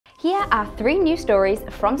Here are 3 news stories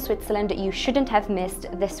from Switzerland you shouldn't have missed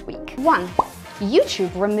this week. 1.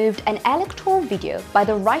 YouTube removed an electoral video by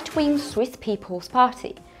the right-wing Swiss People's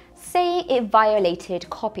Party, saying it violated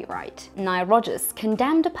copyright. Nile Rodgers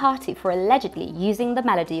condemned a party for allegedly using the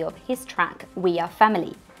melody of his track We Are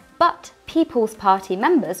Family. But People's Party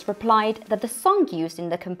members replied that the song used in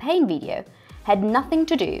the campaign video had nothing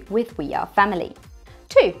to do with We Are Family.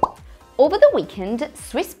 2. Over the weekend,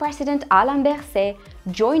 Swiss President Alain Berset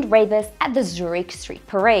joined ravers at the Zurich street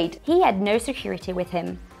parade. He had no security with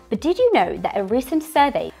him. But did you know that a recent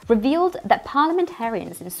survey revealed that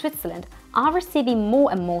parliamentarians in Switzerland are receiving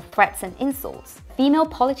more and more threats and insults? Female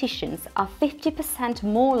politicians are 50%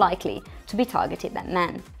 more likely to be targeted than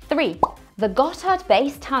men. 3. The Gotthard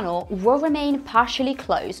base tunnel will remain partially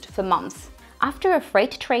closed for months. After a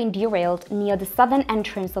freight train derailed near the southern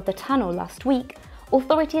entrance of the tunnel last week,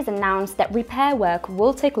 authorities announced that repair work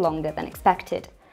will take longer than expected.